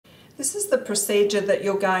This is the procedure that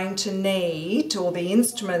you're going to need, or the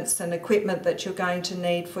instruments and equipment that you're going to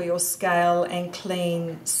need for your scale and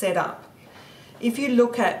clean setup. If you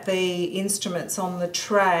look at the instruments on the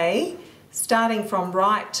tray, starting from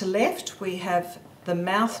right to left, we have the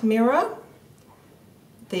mouth mirror,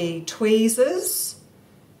 the tweezers,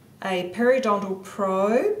 a periodontal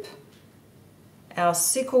probe, our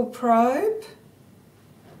sickle probe,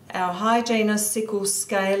 our Hygienist sickle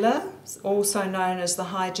scaler, also known as the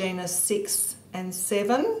Hygienist 6 and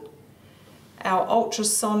 7, our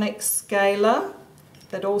ultrasonic scaler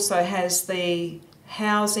that also has the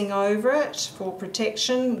housing over it for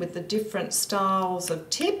protection with the different styles of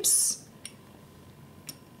tips,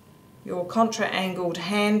 your contra-angled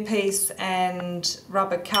handpiece and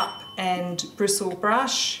rubber cup and bristle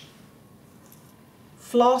brush,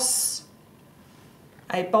 floss,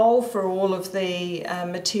 a bowl for all of the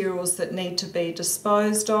materials that need to be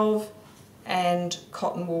disposed of, and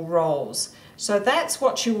cotton wool rolls. So that's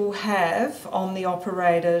what you will have on the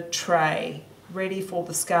operator tray, ready for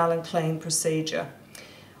the scale and clean procedure.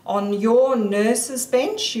 On your nurse's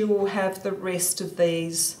bench, you will have the rest of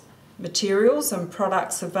these materials and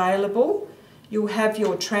products available. You'll have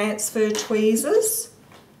your transfer tweezers,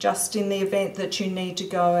 just in the event that you need to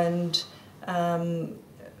go and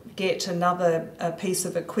get another piece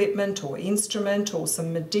of equipment or instrument or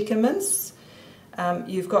some medicaments.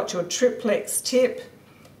 You've got your triplex tip,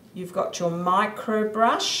 you've got your micro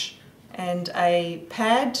brush and a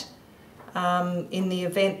pad in the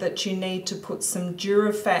event that you need to put some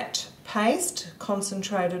Durafat paste,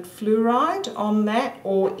 concentrated fluoride, on that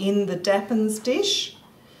or in the Dappens dish.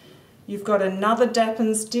 You've got another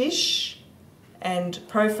Dappens dish and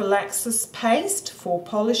prophylaxis paste for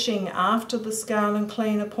polishing after the scale and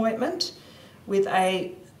clean appointment, with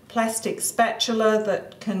a plastic spatula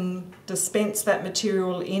that can dispense that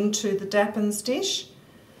material into the Dappens dish.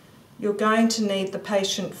 You're going to need the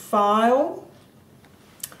patient file.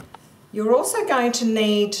 You're also going to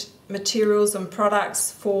need materials and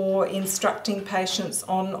products for instructing patients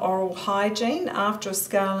on oral hygiene after a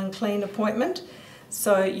scale and clean appointment.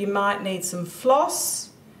 So you might need some floss,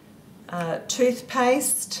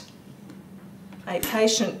 toothpaste, a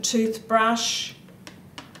patient toothbrush,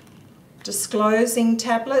 disclosing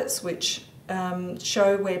tablets which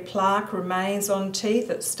show where plaque remains on teeth,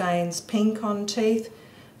 it stains pink on teeth,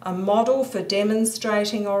 a model for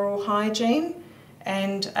demonstrating oral hygiene,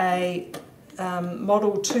 and a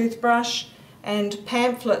model toothbrush, and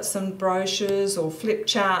pamphlets and brochures or flip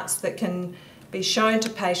charts that can be shown to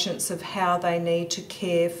patients of how they need to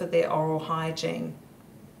care for their oral hygiene.